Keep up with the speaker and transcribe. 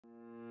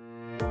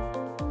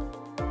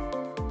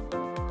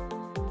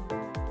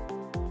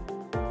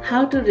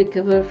How to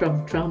Recover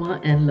from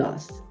Trauma and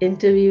Loss.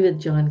 Interview with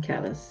John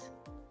Callas.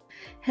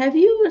 Have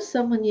you or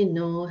someone you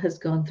know has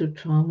gone through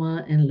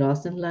trauma and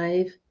loss in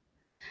life?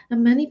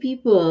 And many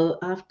people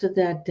after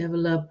that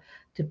develop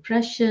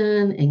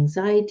depression,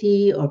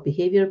 anxiety, or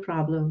behavior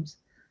problems.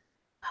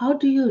 How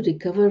do you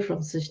recover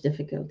from such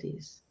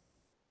difficulties?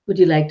 Would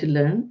you like to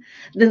learn?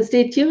 Then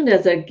stay tuned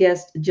as our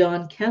guest,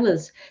 John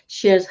Callas,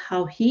 shares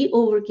how he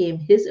overcame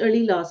his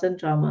early loss and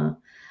trauma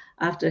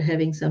after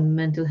having some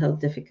mental health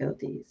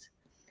difficulties.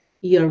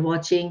 You're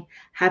watching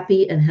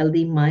Happy and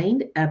Healthy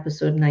Mind,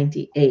 episode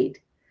 98.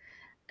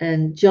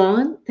 And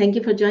John, thank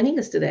you for joining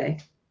us today.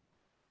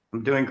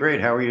 I'm doing great.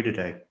 How are you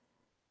today?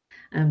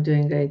 I'm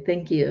doing great.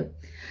 Thank you.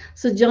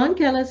 So, John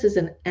Callas is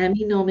an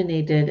Emmy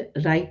nominated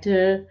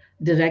writer,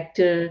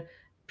 director,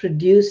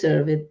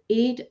 producer with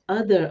 8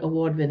 other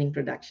award winning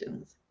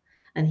productions.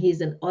 And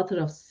he's an author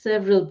of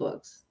several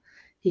books.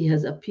 He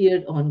has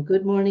appeared on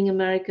Good Morning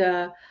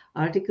America,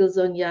 articles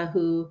on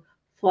Yahoo,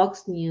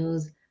 Fox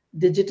News,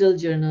 Digital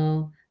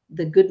Journal,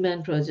 The Good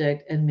Man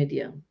Project, and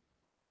Medium.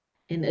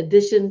 In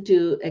addition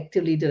to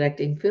actively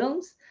directing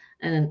films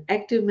and an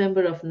active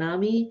member of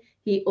NAMI,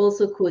 he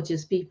also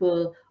coaches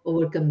people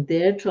overcome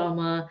their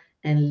trauma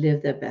and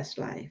live their best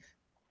life.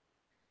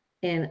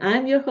 And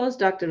I'm your host,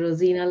 Dr.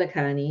 Rosina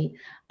Lakhani.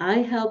 I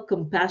help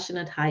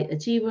compassionate high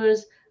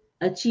achievers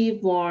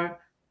achieve more,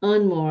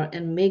 earn more,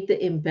 and make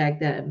the impact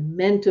they're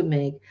meant to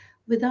make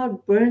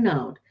without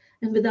burnout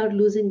and without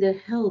losing their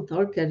health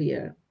or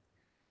career.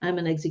 I'm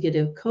an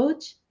executive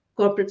coach,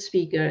 corporate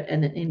speaker,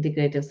 and an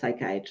integrative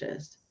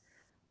psychiatrist.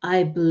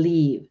 I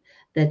believe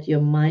that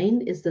your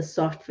mind is the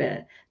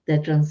software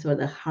that runs for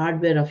the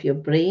hardware of your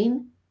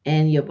brain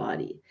and your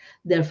body.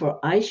 Therefore,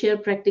 I share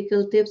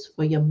practical tips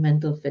for your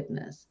mental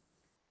fitness.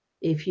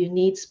 If you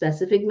need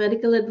specific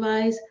medical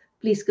advice,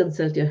 please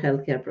consult your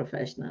healthcare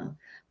professional.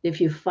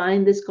 If you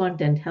find this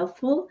content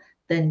helpful,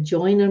 then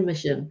join our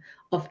mission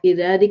of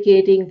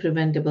eradicating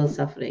preventable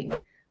suffering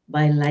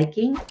by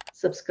liking,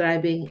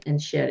 subscribing,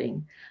 and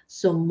sharing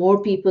so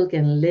more people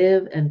can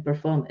live and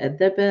perform at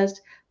their best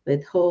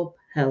with hope,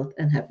 health,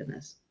 and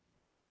happiness.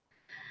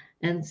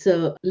 And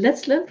so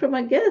let's learn from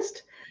our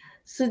guest.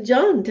 So,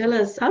 John, tell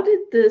us, how did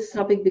this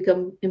topic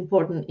become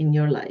important in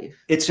your life?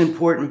 It's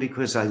important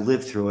because I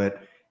lived through it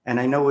and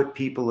I know what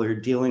people are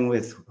dealing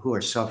with who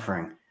are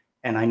suffering,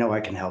 and I know I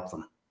can help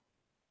them.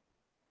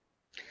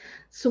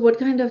 So, what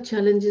kind of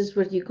challenges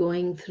were you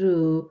going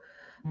through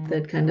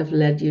that kind of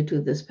led you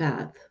to this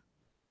path?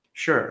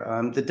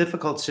 Sure. The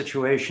difficult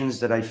situations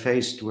that I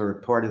faced were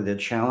part of the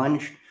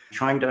challenge,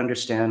 trying to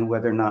understand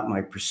whether or not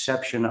my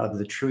perception of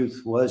the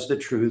truth was the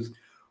truth,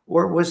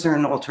 or was there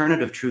an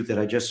alternative truth that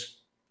I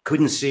just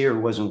couldn't see or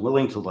wasn't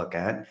willing to look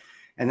at.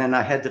 And then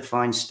I had to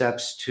find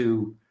steps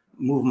to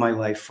move my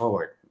life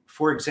forward.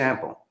 For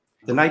example,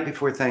 the night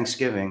before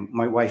Thanksgiving,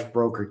 my wife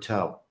broke her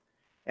toe.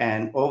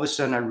 And all of a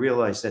sudden, I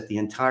realized that the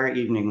entire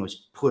evening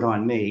was put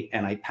on me,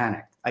 and I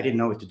panicked. I didn't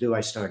know what to do.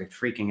 I started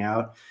freaking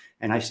out,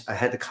 and I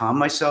had to calm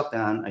myself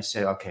down. I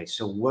said, okay,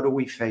 so what are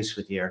we faced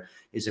with here?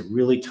 Is a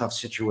really tough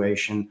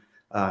situation.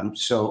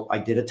 So I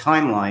did a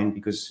timeline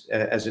because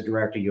as a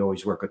director, you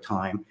always work a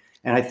time.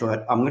 And I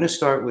thought, I'm going to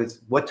start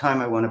with what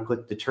time I want to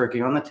put the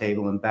turkey on the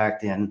table and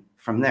backed in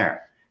from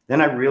there.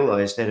 Then I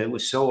realized that it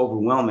was so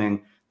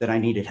overwhelming that I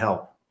needed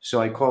help.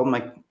 So I called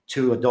my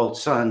 2 adult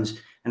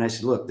sons and I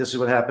said, look, this is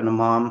what happened to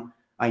mom.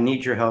 I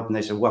need your help. And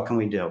they said, what can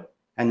we do?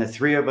 And the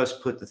 3 of us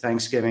put the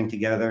Thanksgiving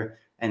together,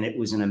 and it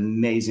was an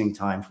amazing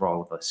time for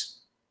all of us.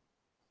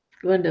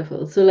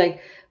 Wonderful. So,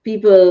 like,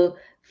 people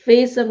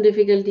face some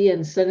difficulty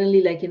and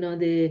suddenly, like,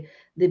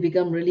 they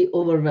become really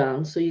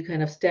overwhelmed. So you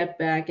kind of step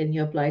back and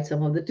you apply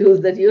some of the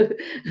tools that you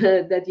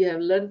that you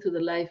have learned through the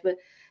life. But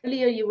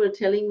earlier you were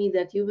telling me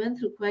that you went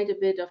through quite a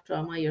bit of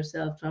trauma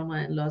yourself, trauma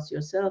and loss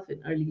yourself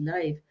in early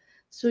life.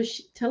 So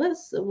tell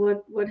us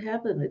what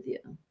happened with you.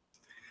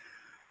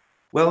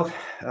 Well,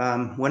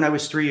 when I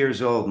was 3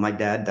 years old, my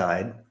dad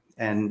died,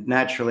 and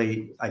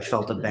naturally, I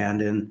felt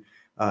abandoned.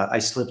 I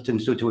slipped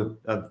into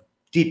a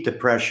deep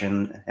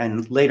depression,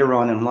 and later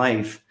on in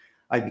life,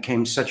 I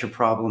became such a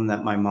problem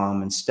that my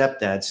mom and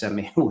stepdad sent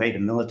me away to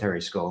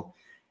military school,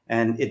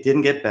 and it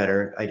didn't get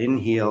better. I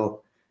didn't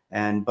heal,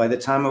 and by the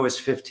time I was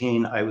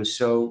 15, I was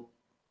so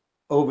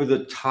over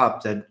the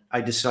top that I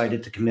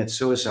decided to commit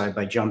suicide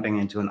by jumping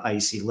into an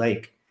icy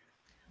lake.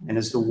 And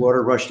as the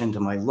water rushed into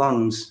my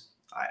lungs,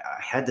 I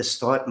had this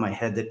thought in my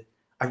head that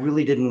I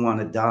really didn't want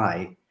to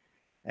die.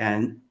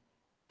 And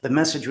the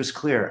message was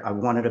clear. I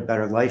wanted a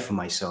better life for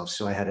myself.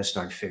 So I had to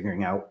start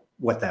figuring out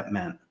what that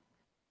meant.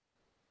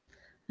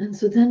 And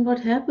so then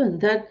what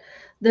happened?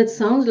 That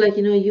sounds like,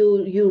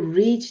 you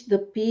reached the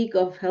peak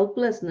of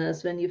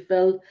helplessness when you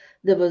felt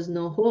there was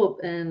no hope,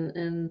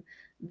 and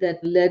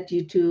that led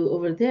you to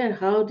over there.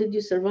 How did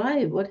you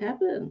survive? What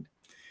happened?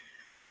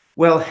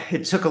 Well,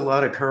 it took a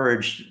lot of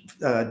courage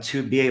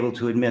to be able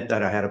to admit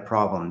that I had a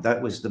problem.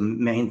 That was the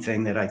main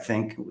thing that I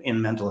think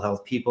in mental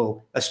health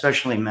people,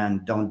 especially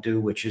men, don't do,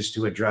 which is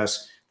to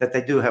address that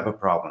they do have a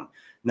problem.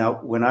 Now,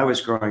 when I was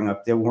growing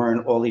up, there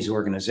weren't all these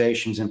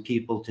organizations and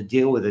people to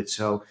deal with it.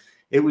 So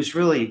it was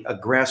really a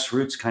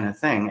grassroots kind of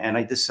thing. And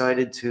I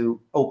decided to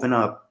open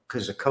up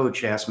because a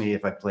coach asked me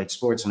if I played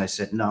sports, and I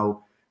said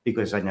no,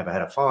 because I never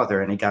had a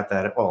father, and he got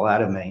that all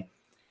out of me.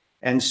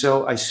 And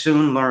so I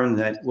soon learned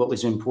that what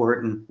was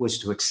important was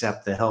to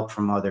accept the help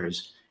from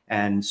others.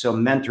 And so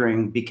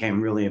mentoring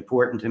became really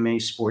important to me.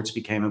 Sports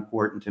became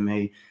important to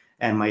me.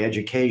 And my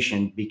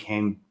education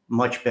became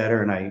much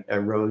better. And I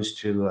rose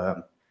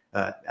to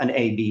an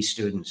AB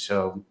student.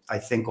 So I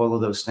think all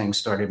of those things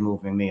started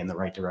moving me in the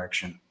right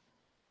direction.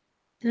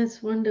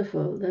 That's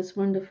wonderful. That's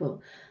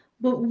wonderful.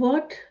 But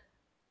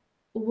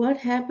what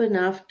happened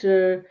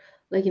after,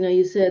 like,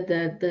 you said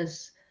that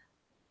this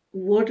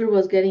water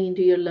was getting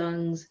into your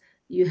lungs.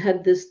 You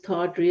had this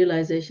thought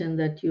realization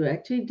that you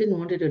actually didn't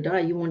want it to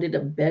die. You wanted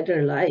a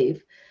better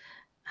life.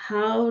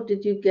 How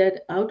did you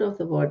get out of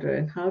the water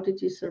and how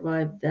did you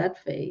survive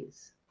that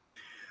phase?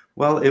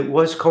 Well, it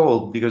was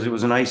cold because it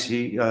was an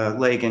icy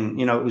lake, and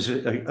it was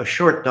a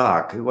short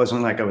dock. It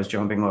wasn't like I was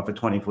jumping off a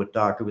 20-foot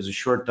dock. It was a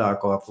short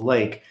dock off the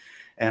lake,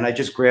 and I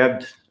just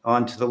grabbed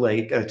onto the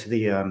lake to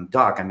the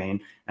dock. I mean,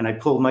 and I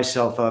pulled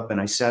myself up,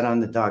 and I sat on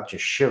the dock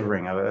just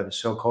shivering. I was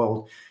so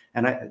cold,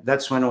 and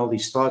that's when all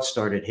these thoughts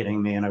started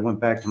hitting me. And I went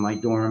back to my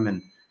dorm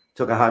and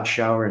took a hot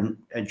shower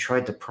and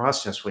tried to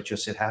process what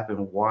just had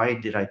happened. Why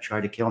did I try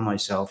to kill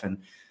myself? And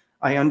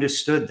I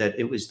understood that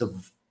it was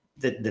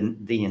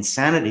the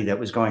insanity that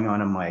was going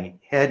on in my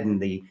head, and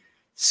the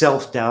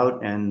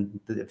self-doubt and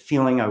the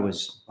feeling I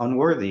was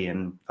unworthy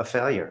and a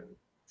failure.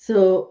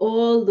 So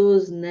all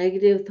those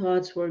negative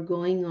thoughts were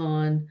going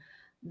on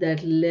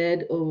that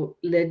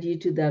led you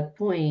to that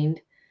point,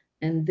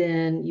 and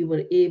then you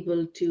were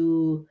able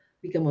to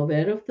become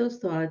aware of those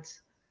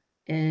thoughts,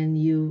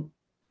 and you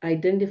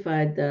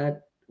identified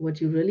that what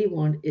you really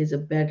want is a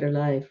better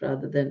life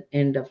rather than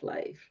end of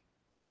life.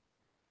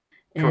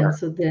 And Correct.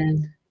 so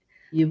then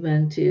you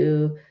went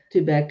to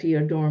back to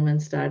your dorm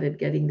and started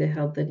getting the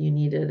help that you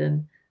needed,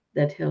 and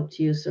that helped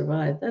you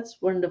survive.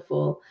 That's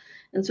wonderful.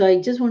 And so I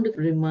just want to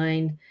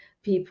remind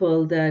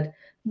people that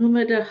no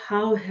matter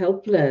how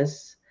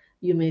helpless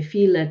you may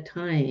feel at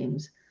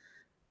times,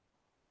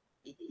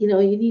 you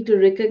need to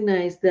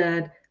recognize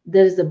that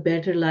there is a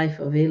better life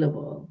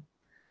available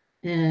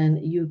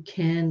and you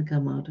can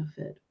come out of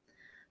it.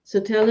 So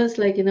tell us,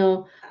 like,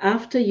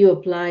 after you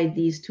applied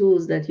these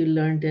tools that you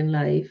learned in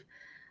life,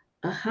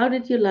 how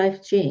did your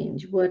life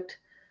change? What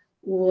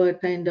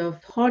kind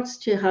of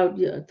how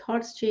your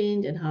thoughts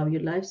change and how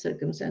your life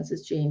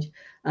circumstances change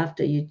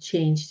after you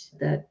changed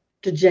that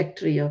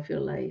trajectory of your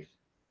life?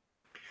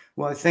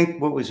 Well, I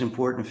think what was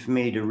important for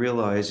me to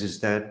realize is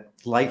that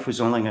life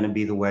was only going to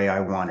be the way I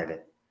wanted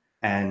it.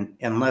 And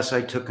unless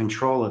I took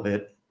control of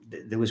it,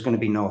 there was going to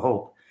be no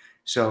hope.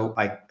 So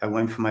I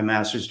went for my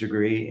master's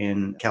degree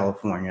in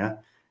California,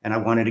 and I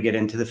wanted to get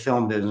into the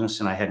film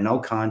business, and I had no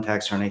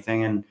contacts or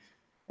anything.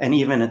 And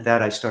even at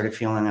that, I started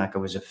feeling like I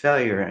was a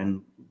failure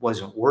and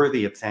wasn't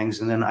worthy of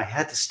things. And then I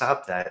had to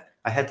stop that.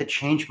 I had to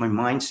change my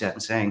mindset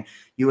and saying,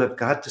 you have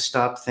got to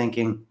stop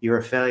thinking you're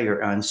a failure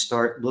and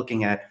start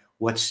looking at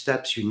what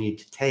steps you need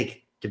to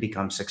take to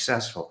become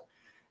successful.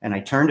 And I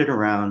turned it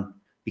around,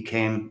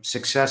 became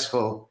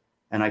successful,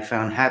 and I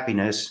found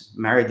happiness,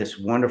 married this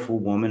wonderful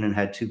woman, and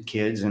had 2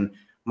 kids. And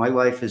my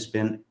life has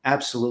been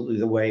absolutely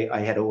the way I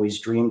had always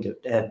dreamed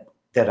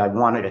that I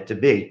wanted it to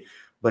be.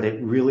 But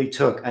it really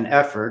took an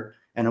effort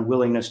and a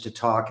willingness to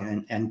talk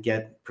and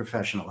get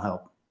professional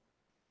help.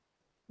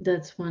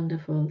 That's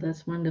wonderful.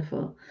 That's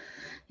wonderful.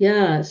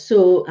 Yeah,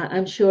 so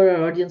I'm sure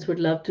our audience would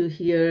love to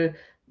hear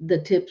the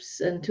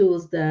tips and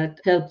tools that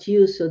helped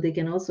you so they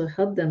can also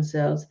help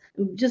themselves.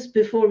 Just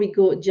before we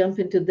go jump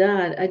into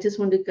that, I just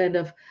want to kind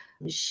of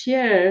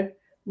share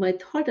my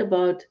thought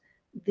about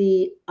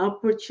the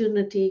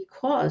opportunity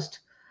cost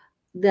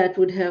that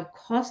would have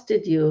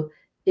costed you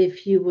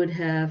if you would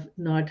have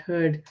not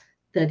heard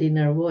that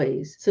inner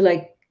voice. So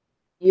like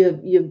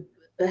you've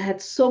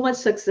had so much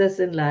success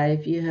in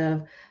life. You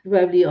have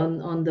probably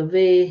on the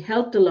way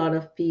helped a lot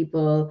of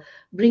people,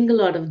 bring a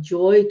lot of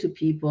joy to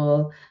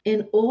people,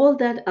 and all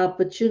that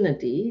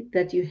opportunity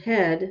that you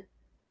had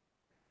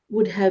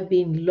would have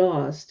been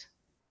lost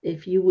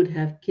if you would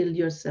have killed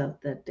yourself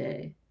that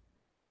day.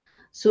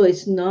 So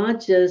it's not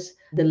just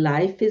the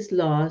life is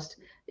lost,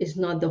 it's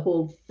not the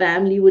whole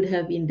family would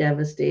have been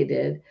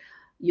devastated,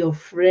 your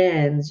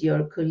friends,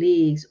 your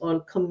colleagues, or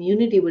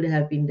community would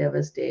have been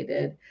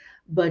devastated,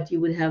 but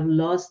you would have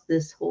lost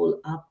this whole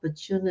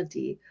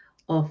opportunity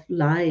of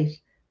life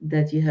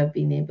that you have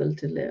been able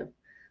to live.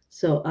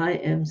 So I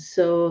am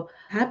so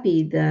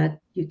happy that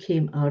you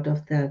came out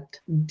of that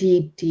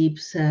deep, deep,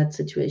 sad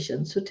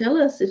situation. So tell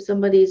us, if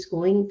somebody is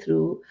going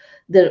through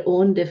their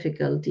own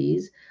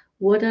difficulties,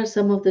 what are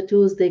some of the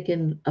tools they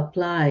can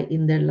apply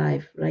in their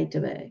life right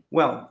away?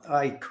 Well,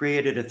 I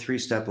created a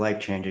 3-step life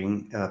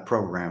changing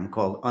program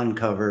called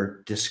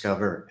Uncover,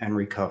 Discover, and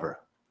Recover.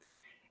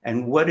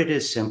 And what it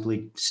is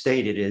simply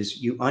stated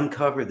is you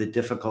uncover the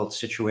difficult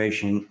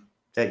situation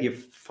that you're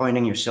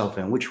finding yourself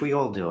in, which we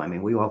all do. I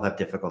mean, we all have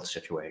difficult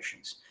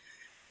situations.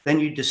 Then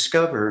you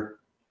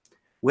discover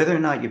whether or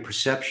not your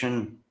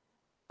perception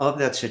of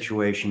that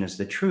situation is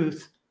the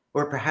truth,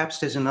 or perhaps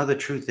there's another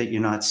truth that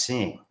you're not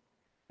seeing.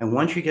 And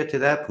once you get to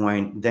that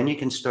point, then you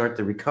can start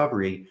the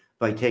recovery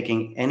by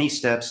taking any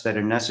steps that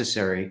are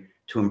necessary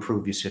to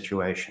improve your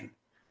situation.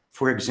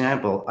 For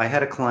example, I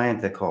had a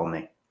client that called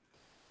me,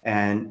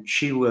 and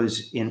she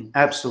was in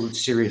absolute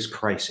serious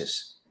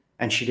crisis,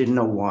 and she didn't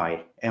know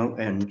why.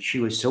 And she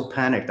was so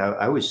panicked.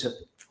 I was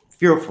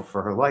fearful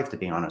for her life, to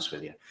be honest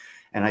with you.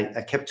 And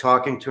I kept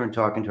talking to her and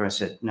talking to her. I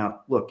said,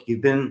 now, look,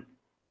 you've been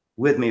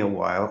with me a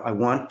while. I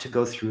want to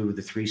go through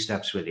the 3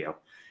 steps with you.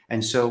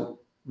 And so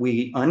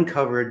we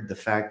uncovered the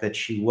fact that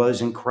she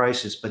was in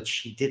crisis, but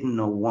she didn't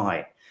know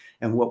why.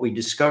 And what we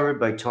discovered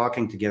by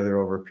talking together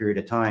over a period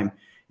of time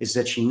is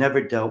that she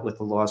never dealt with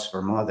the loss of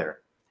her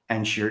mother.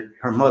 And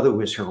her mother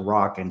was her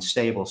rock and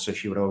stable, so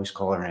she would always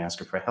call her and ask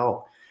her for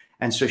help.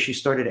 And so she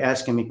started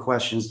asking me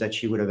questions that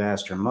she would have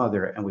asked her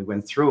mother, and we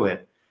went through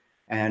it.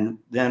 And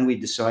then we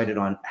decided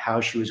on how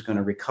she was going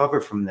to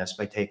recover from this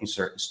by taking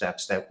certain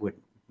steps that would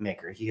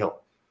make her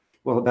heal.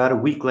 Well, about a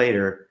week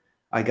later,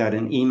 I got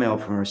an email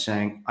from her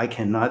saying, I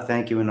cannot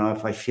thank you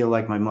enough. I feel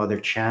like my mother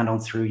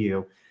channeled through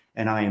you.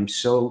 And I am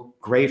so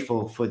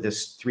grateful for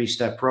this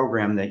 3-step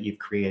program that you've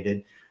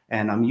created.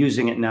 And I'm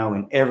using it now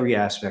in every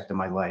aspect of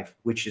my life,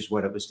 which is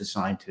what it was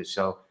designed to.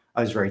 So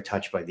I was very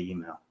touched by the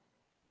email.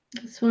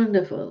 It's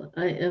wonderful.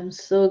 I am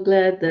so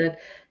glad that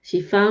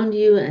she found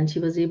you and she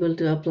was able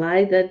to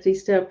apply that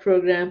 3-step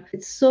program.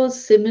 It's so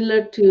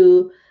similar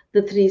to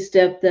the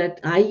 3-step that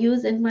I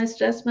use in my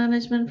stress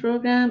management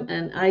program,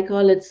 and I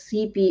call it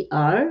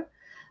CPR.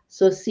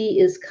 So C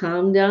is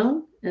calm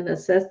down and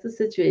assess the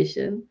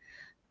situation.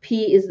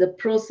 P is the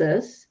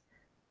process.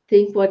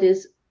 Think what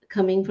is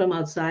coming from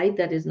outside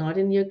that is not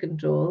in your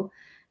control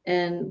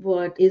and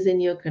what is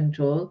in your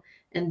control,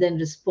 and then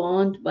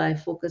respond by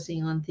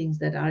focusing on things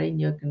that are in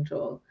your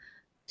control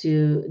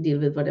to deal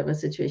with whatever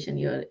situation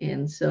you're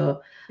in.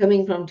 So,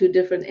 coming from 2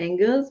 different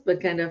angles,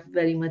 but kind of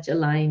very much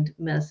aligned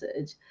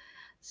message.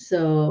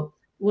 So,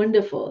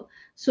 wonderful.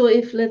 So,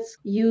 if let's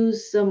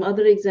use some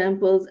other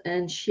examples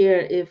and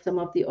share if some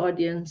of the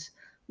audience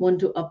want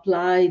to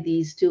apply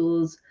these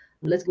tools,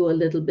 let's go a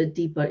little bit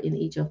deeper in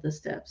each of the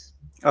steps.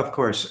 Of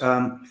course.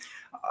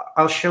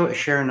 I'll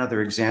share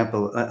another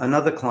example.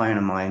 Another client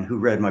of mine who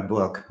read my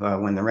book,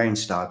 When the Rain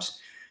Stops,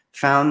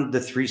 found the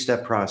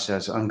 3-step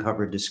process: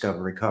 uncover,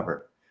 discover,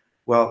 recover.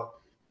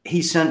 Well,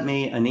 he sent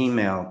me an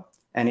email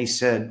and he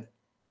said,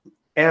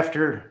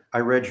 after I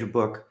read your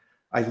book,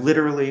 I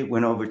literally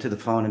went over to the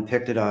phone and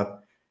picked it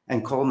up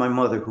and called my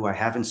mother, who I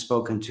haven't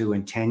spoken to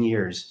in 10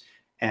 years.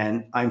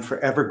 And I'm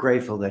forever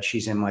grateful that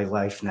she's in my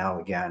life now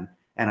again.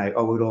 And I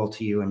owe it all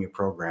to you and your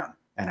program.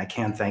 And I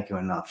can't thank you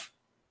enough.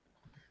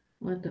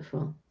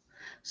 Wonderful.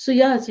 So,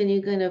 yeah, can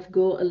you kind of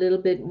go a little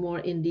bit more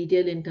in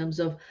detail in terms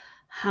of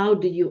how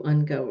do you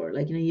uncover?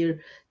 Like, you're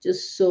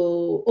just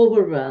so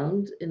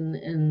overwhelmed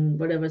in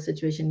whatever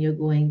situation you're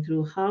going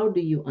through. How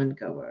do you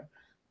uncover?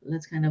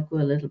 Let's kind of go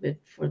a little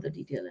bit further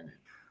detail in it.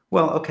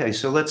 Well, okay,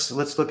 so let's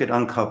look at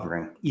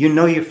uncovering. You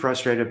know you're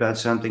frustrated about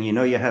something, you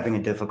know you're having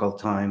a difficult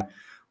time.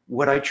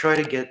 What I try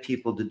to get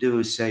people to do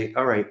is say,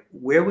 all right,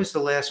 where was the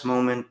last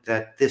moment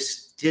that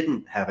this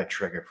didn't have a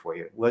trigger for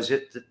you? Was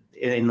it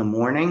in the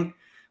morning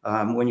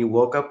when you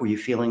woke up? Were you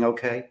feeling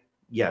okay?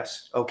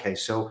 Yes. Okay,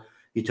 so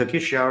you took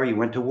your shower, you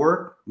went to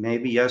work,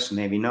 maybe yes,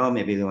 maybe no,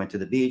 maybe they went to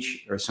the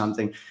beach or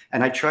something.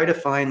 And I try to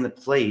find the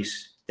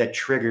place that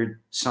triggered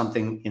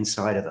something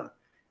inside of them.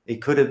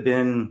 It could have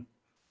been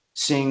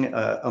seeing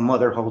a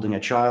mother holding a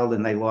child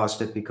and they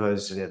lost it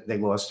because they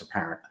lost a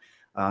parent.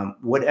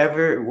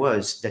 Whatever it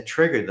was that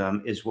triggered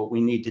them is what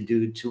we need to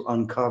do to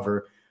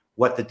uncover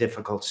what the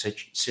difficult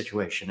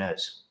situation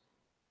is.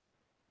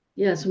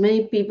 Yeah, so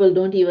many people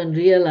don't even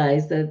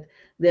realize that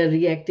they're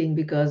reacting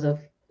because of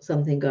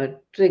something got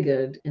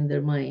triggered in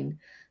their mind.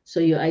 So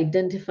you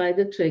identify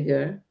the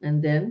trigger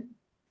and then,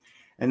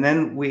 And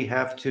then we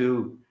have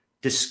to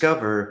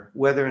discover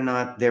whether or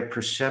not their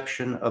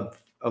perception of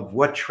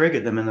what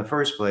triggered them in the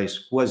first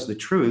place was the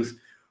truth,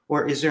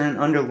 or is there an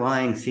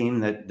underlying theme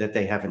that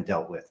they haven't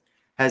dealt with?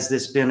 Has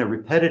this been a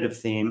repetitive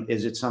theme?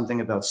 Is it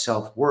something about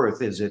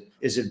self-worth? Is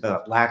it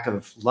about lack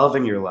of love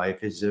in your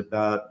life? Is it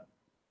about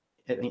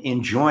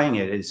enjoying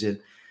it? Is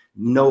it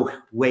no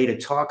way to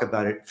talk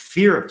about it?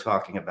 Fear of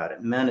talking about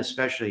it. Men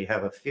especially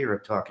have a fear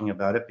of talking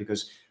about it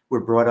because we're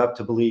brought up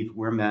to believe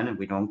we're men and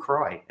we don't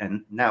cry.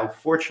 And now,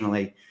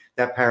 fortunately,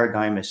 that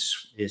paradigm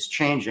is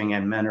changing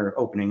and men are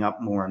opening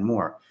up more and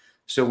more.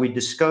 So we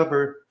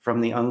discover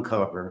from the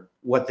uncover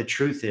what the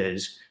truth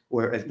is,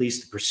 or at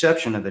least the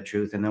perception of the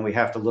truth. And then we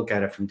have to look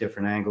at it from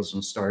different angles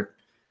and start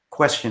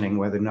questioning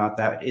whether or not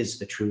that is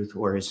the truth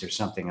or is there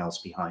something else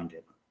behind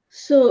it.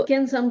 so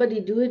can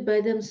somebody do it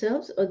by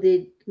themselves or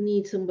they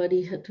need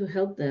somebody to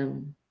help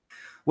them?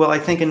 Well, I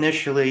think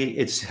initially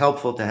it's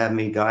helpful to have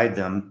me guide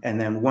them. And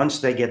then once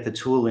they get the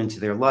tool into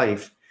their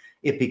life,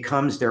 it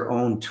becomes their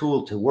own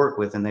tool to work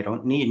with and they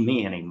don't need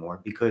me anymore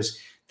because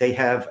they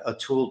have a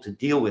tool to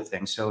deal with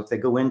things. So if they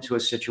go into a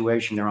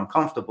situation they're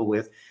uncomfortable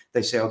with,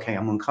 they say, okay,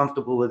 I'm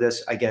uncomfortable with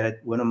this. I get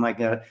it. What am I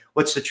gonna,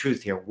 what's the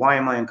truth here? Why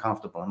am I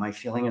uncomfortable? Am I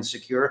feeling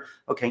insecure?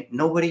 Okay,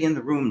 nobody in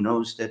the room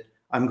knows that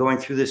I'm going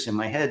through this in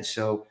my head.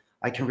 So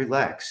I can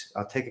relax.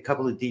 I'll take a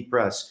couple of deep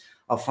breaths.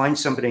 I'll find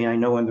somebody I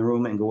know in the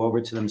room and go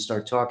over to them and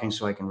start talking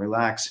so I can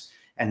relax.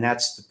 And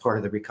that's the part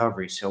of the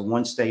recovery. So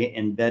once they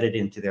embed it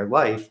into their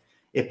life,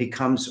 it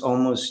becomes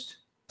almost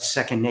a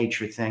second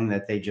nature thing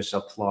that they just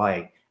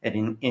apply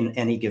in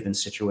any given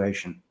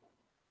situation.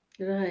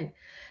 Right.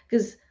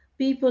 Because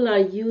people are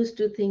used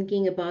to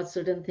thinking about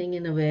certain thing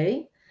in a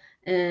way,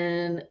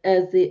 and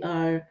as they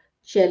are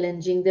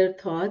challenging their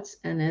thoughts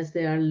and as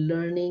they are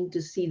learning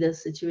to see the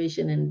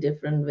situation in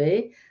different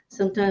way,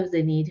 sometimes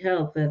they need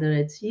help, whether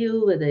it's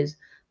you, whether it's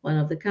one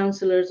of the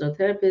counselors or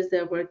therapists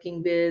they're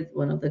working with,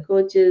 one of the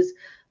coaches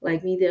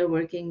like me they're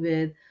working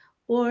with,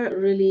 or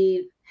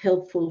really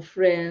helpful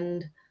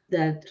friend,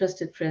 that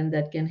trusted friend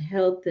that can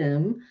help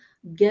them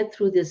get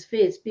through this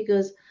phase,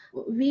 because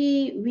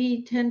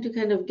we tend to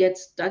kind of get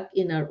stuck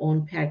in our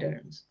own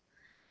patterns.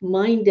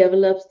 Mind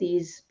develops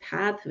these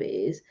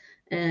pathways,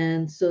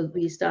 and so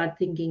we start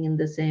thinking in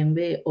the same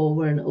way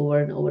over and over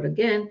and over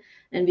again,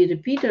 and we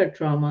repeat our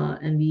trauma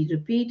and we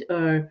repeat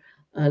our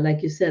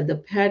like you said,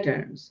 the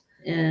patterns,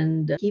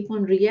 and keep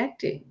on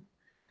reacting.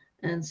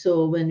 And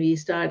so when we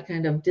start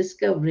kind of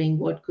discovering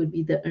what could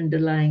be the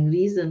underlying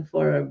reason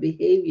for our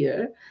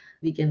behavior,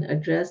 we can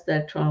address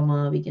that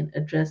trauma, we can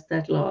address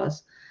that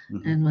loss.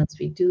 Mhm. And once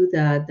we do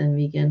that, then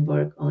we can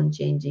work on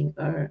changing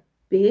our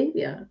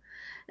behavior.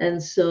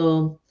 And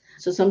so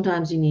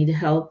sometimes you need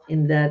help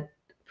in that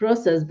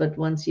process, but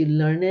once you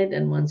learn it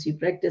and once you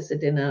practice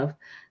it enough,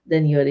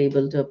 then you're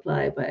able to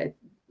apply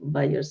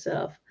by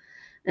yourself.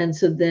 And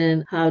so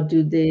then how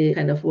do they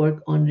kind of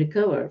work on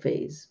recover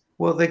phase?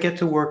 Well, they get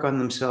to work on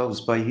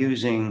themselves by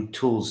using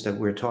tools that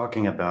we're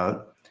talking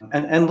about.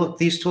 And look,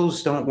 these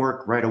tools don't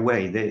work right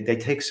away. They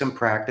take some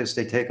practice,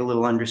 they take a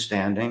little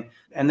understanding,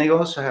 and they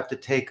also have to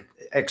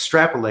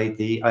extrapolate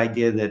the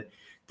idea that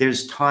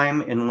there's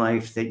time in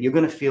life that you're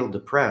going to feel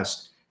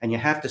depressed, and you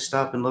have to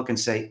stop and look and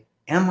say,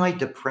 am I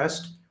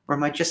depressed or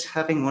am I just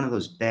having one of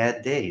those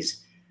bad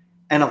days?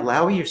 And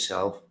allow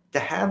yourself to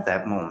have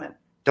that moment.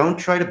 Don't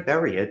try to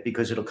bury it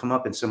because it'll come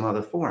up in some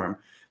other form.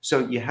 So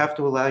you have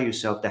to allow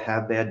yourself to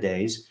have bad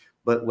days.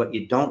 But what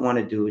you don't want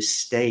to do is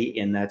stay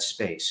in that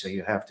space. So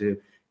you have to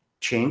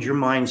change your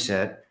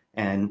mindset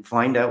and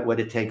find out what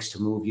it takes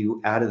to move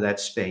you out of that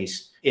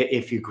space.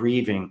 If you're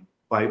grieving,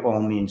 by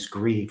all means,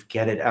 grieve,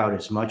 get it out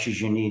as much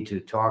as you need to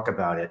talk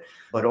about it.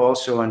 But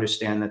also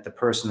understand that the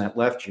person that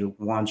left you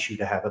wants you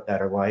to have a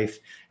better life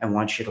and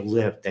wants you to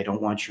live. They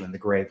don't want you in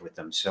the grave with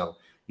them. So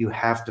you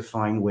have to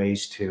find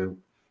ways to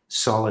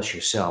solace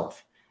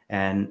yourself.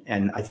 And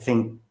I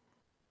think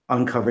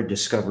Uncover,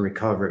 Discover,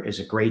 Recover is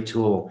a great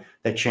tool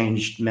that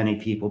changed many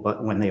people,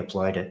 but when they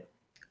applied it.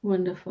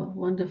 Wonderful,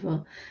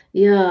 wonderful.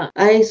 Yeah,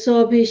 I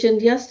saw a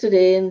patient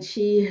yesterday and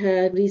she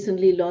had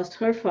recently lost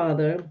her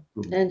father,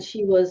 Ooh. and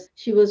she was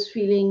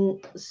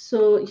feeling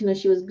so,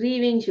 she was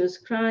grieving, she was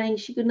crying,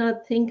 she could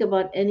not think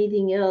about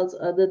anything else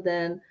other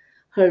than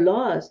her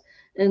loss.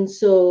 And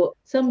so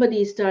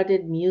somebody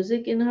started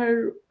music in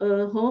her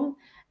home,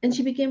 and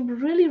she became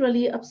really,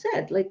 really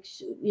upset. Like,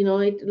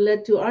 it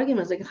led to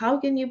arguments. Like, how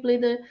can you play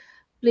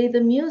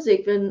the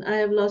music when I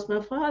have lost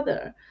my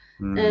father?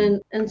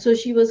 Mm, And so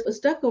she was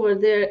stuck over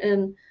there.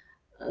 And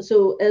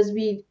so as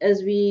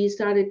we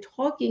started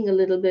talking a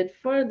little bit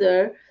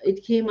further,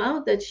 it came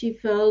out that she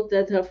felt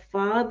that her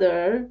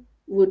father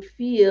would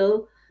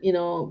feel,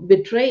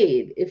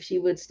 betrayed if she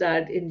would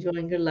start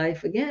enjoying her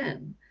life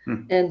again.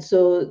 mm, And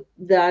so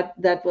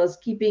that was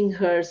keeping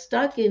her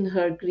stuck in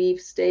her grief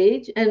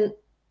stage. And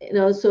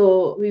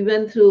so we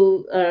went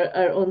through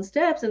our own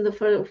steps, and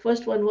the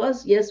first one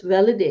was, yes,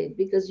 validate,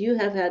 because you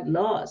have had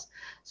loss.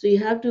 So you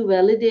have to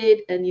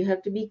validate and you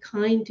have to be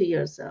kind to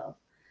yourself.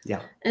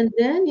 yeah, And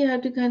then you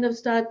have to kind of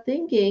start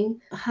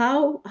thinking,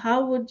 how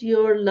would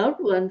your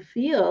loved one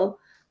feel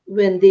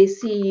when they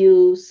see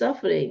you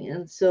suffering?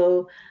 And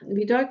so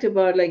we talked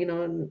about, like,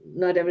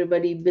 not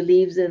everybody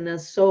believes in a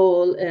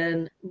soul,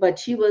 and but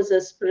she was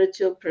a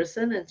spiritual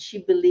person and she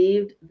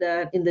believed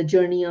that in the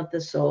journey of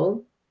the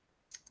soul.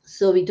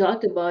 So we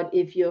talked about,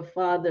 if your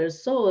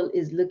father's soul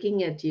is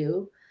looking at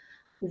you,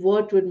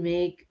 what would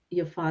make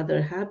your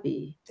father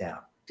happy? yeah,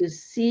 To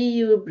see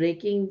you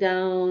breaking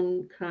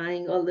down,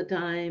 crying all the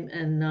time,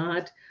 and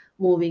not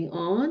moving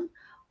on?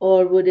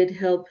 Or would it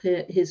help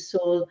his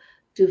soul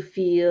to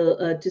feel,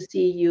 to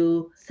see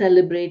you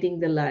celebrating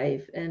the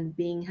life and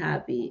being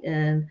happy?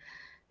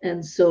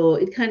 And so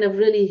it kind of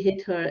really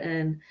hit her.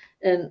 And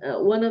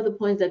one of the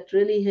points that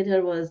really hit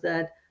her was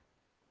that,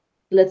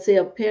 let's say,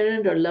 a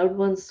parent or loved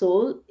one's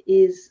soul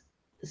is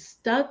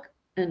stuck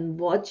and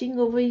watching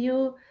over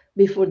you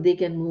before they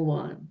can move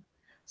on.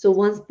 So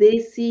once they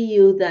see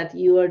you that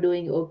you are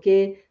doing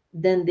okay,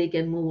 then they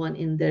can move on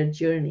in their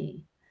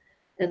journey.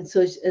 And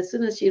so as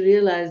soon as she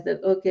realized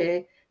that,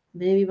 okay,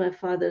 maybe my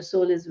father's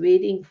soul is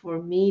waiting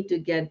for me to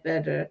get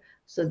better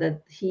so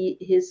that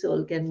his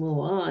soul can move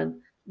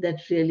on,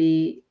 that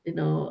really,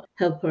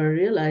 help her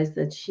realize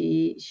that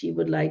she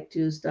would like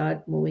to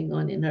start moving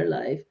on in her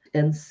life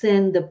and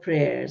send the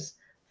prayers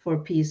for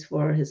peace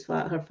for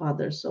her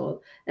father's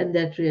soul, and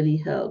that really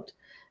helped.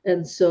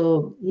 And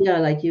so, yeah,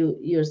 like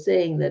you're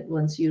saying that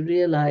once you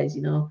realize,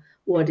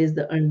 what is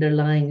the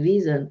underlying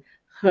reason,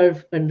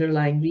 her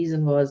underlying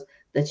reason was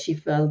that she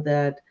felt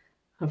that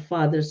her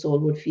father's soul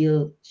would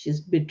feel she's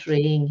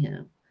betraying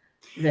him.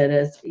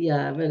 Whereas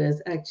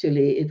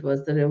actually it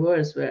was the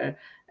reverse, where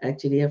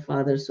actually her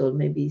father's soul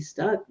may be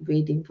stuck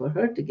waiting for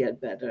her to get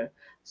better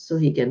so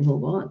he can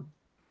move on.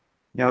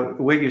 Now,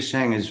 what you're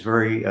saying is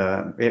very,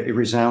 it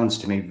resounds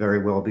to me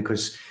very well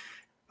because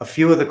a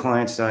few of the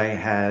clients that I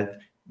had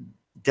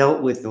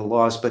dealt with the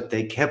loss, but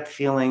they kept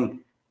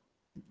feeling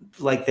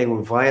like they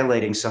were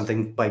violating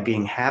something by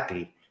being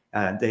happy.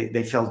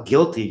 They felt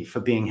guilty for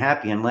being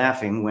happy and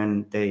laughing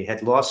when they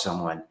had lost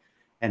someone.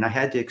 And I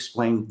had to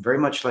explain, very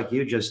much like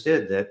you just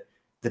did, that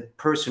the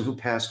person who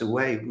passed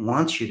away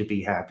wants you to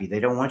be happy. They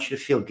don't want you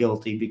to feel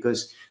guilty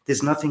because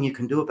there's nothing you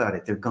can do about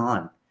it. They're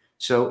gone.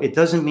 So it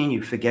doesn't mean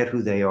you forget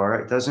who they are.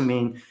 It doesn't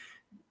mean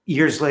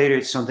years later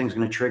something's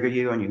going to trigger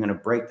you and you're going to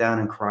break down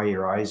and cry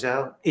your eyes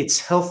out. It's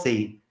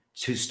healthy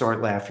to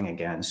start laughing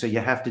again. So you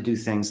have to do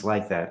things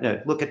like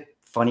that. Look at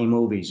funny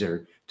movies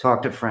or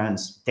talk to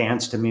friends,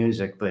 dance to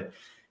music, but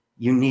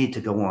you need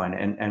to go on.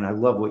 And I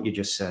love what you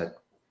just said.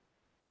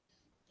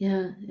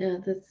 Yeah,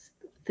 that's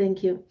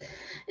thank you.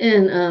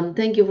 And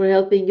thank you for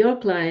helping your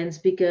clients,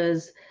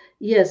 because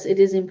yes, it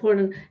is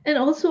important. And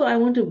also I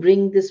want to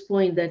bring this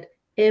point that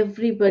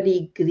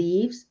everybody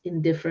grieves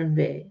in different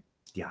way.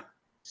 Yeah.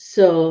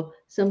 So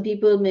some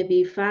people may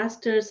be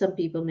faster, some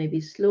people may be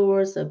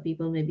slower, some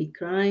people may be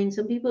crying,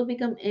 some people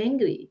become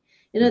angry.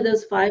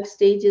 Those five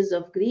stages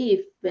of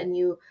grief. When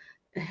you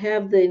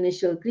have the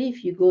initial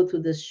grief, you go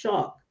through this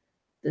shock,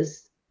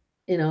 this,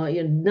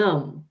 you're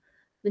numb.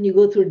 Then you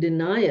go through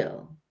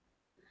denial.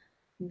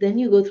 Then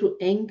you go through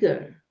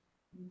anger,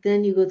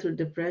 then you go through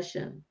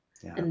depression,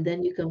 Yeah. and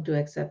then you come to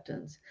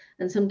acceptance.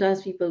 And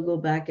sometimes people go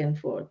back and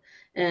forth.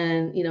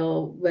 And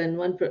when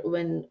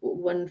when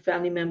one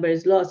family member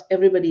is lost,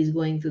 everybody is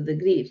going through the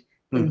grief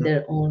in Mm-hmm.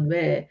 their own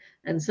way.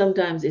 And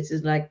sometimes it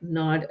is like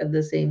not at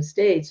the same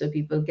stage, so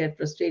people get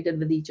frustrated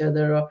with each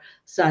other or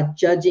start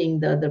judging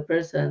the other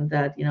person,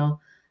 that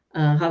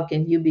how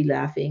can you be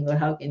laughing, or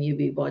how can you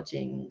be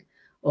watching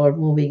or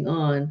moving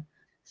on.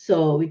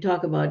 So we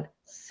talk about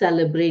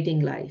celebrating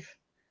life.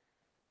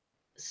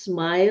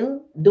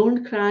 Smile,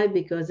 don't cry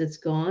because it's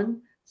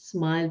gone.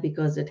 Smile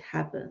because it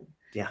happened.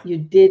 Yeah. You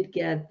did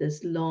get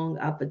this long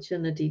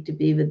opportunity to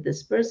be with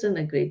this person,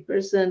 a great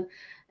person,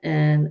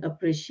 and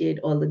appreciate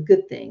all the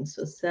good things.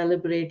 So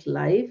celebrate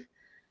life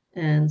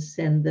and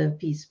send the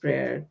peace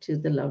prayer to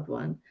the loved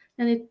one.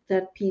 And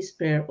that peace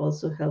prayer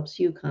also helps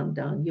you calm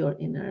down your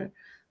inner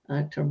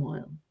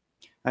turmoil.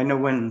 I know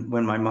when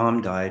my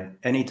mom died,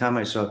 anytime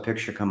I saw a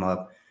picture come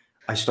up,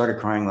 I started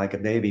crying like a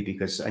baby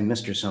because I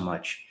missed her so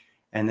much.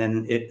 And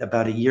then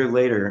about a year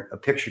later, a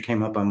picture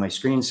came up on my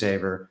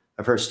screensaver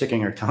of her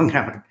sticking her tongue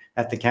out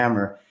at the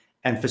camera.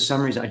 And for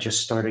some reason, I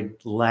just started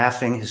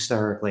laughing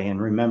hysterically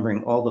and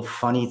remembering all the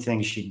funny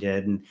things she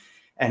did.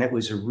 And it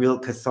was a real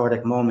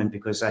cathartic moment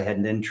because I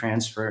had then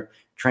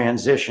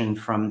transitioned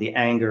from the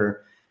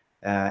anger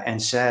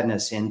and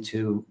sadness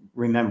into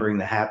remembering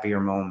the happier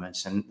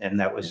moments. And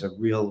that was a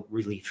real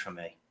relief for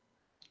me.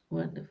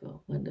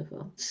 Wonderful,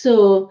 wonderful.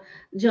 So,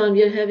 John,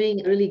 we are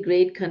having a really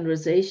great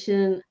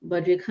conversation,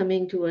 but we're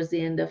coming towards the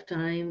end of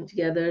time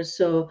together.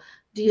 So,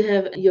 do you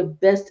have your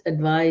best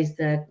advice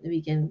that we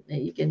can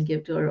you can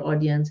give to our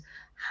audience,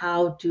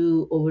 how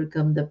to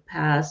overcome the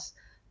past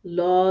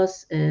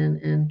loss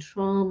and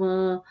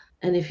trauma?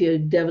 And if you're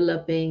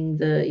developing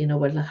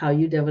how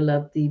you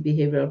develop the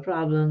behavioral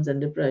problems and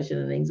depression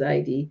and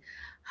anxiety,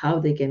 how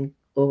they can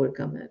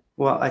overcome it.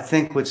 Well, I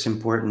think what's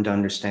important to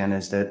understand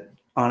is that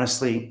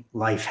honestly,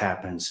 life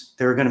happens.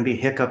 There are going to be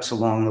hiccups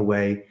along the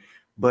way,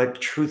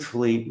 but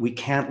truthfully, we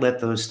can't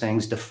let those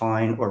things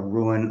define or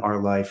ruin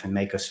our life and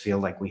make us feel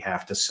like we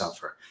have to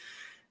suffer.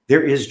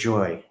 There is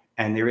joy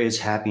and there is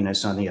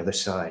happiness on the other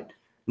side.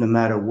 No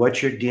matter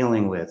what you're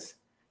dealing with,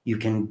 you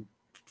can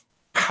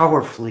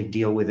powerfully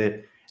deal with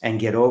it and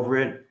get over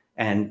it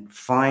and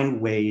find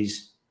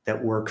ways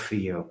that work for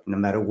you. No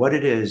matter what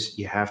it is,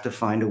 you have to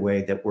find a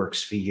way that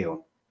works for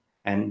you.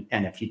 And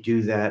if you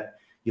do that,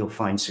 you'll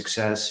find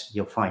success,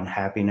 you'll find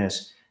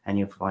happiness, and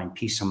you'll find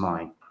peace of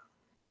mind.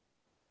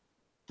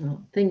 Oh,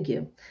 thank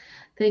you.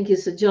 Thank you.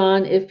 So,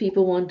 John, if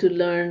people want to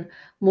learn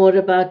more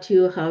about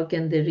you, how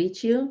can they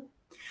reach you?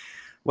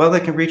 Well, they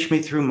can reach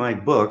me through my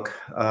book,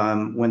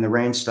 When the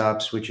Rain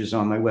Stops, which is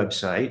on my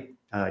website,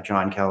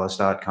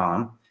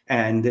 johncallas.com.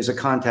 And there's a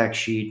contact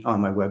sheet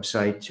on my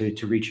website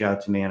to reach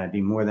out to me. And I'd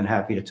be more than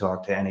happy to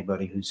talk to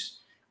anybody who's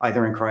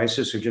either in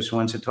crisis or just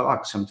wants to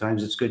talk.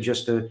 Sometimes it's good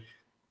just to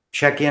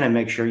check in and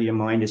make sure your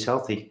mind is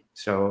healthy.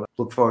 So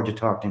look forward to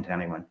talking to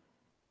anyone.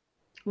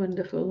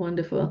 Wonderful,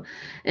 wonderful.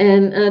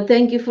 And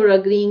thank you for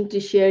agreeing to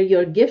share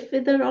your gift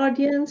with our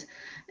audience.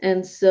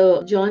 And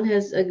so, John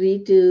has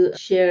agreed to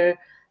share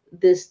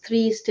this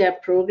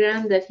three-step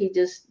program that he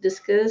just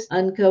discussed: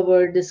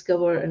 uncover,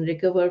 discover, and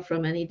recover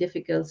from any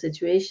difficult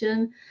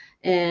situation.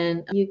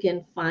 And you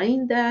can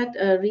find that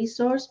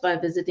resource by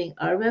visiting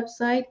our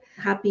website,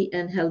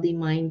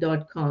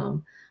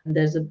 happyandhealthymind.com.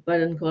 There's a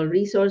button called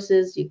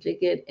resources. You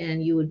click it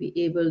and you will be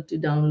able to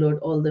download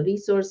all the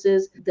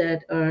resources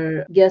that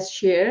our guests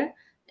share.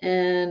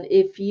 And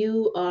if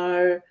you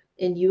are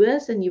in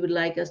US and you would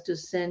like us to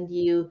send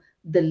you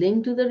the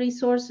link to the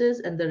resources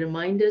and the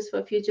reminders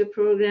for future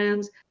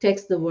programs,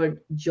 text the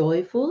word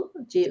joyful,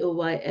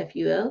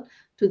 JOYFUL,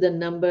 to the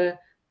number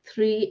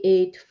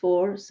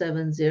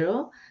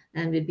 38470,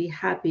 and we'd be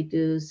happy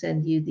to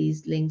send you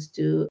these links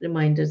to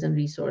reminders and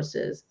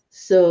resources.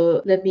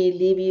 So let me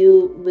leave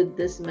you with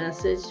this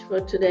message for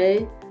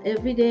today.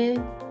 Every day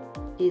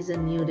is a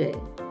new day,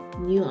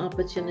 new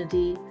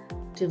opportunity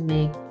to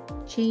make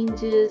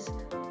changes,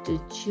 to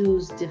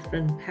choose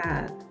different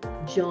path.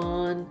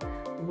 John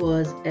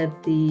was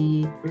at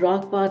the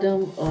rock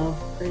bottom of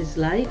his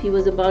life. He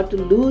was about to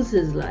lose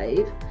his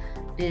life,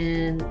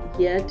 and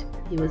yet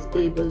he was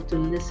able to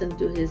listen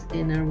to his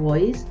inner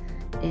voice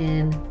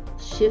and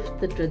shift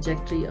the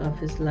trajectory of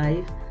his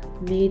life,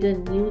 made a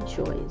new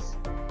choice,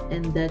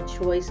 and that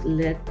choice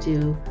led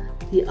to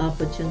the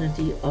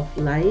opportunity of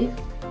life,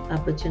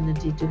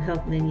 opportunity to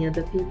help many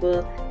other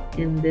people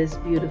in this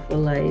beautiful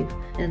life.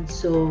 And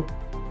so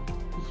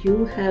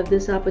you have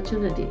this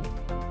opportunity.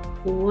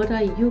 What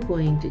are you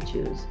going to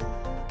choose?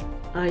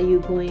 Are you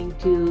going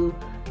to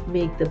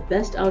make the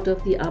best out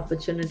of the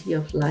opportunity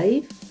of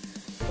life?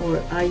 Or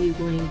are you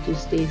going to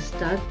stay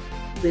stuck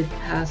with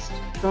past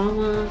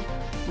trauma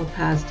or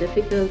past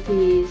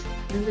difficulties?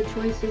 And the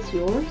choice is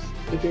yours.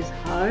 It is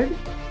hard,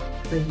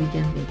 but you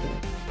can make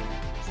it.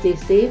 Stay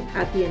safe,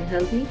 happy, and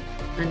healthy.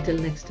 Until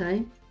next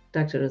time,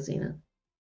 Dr. Rozina.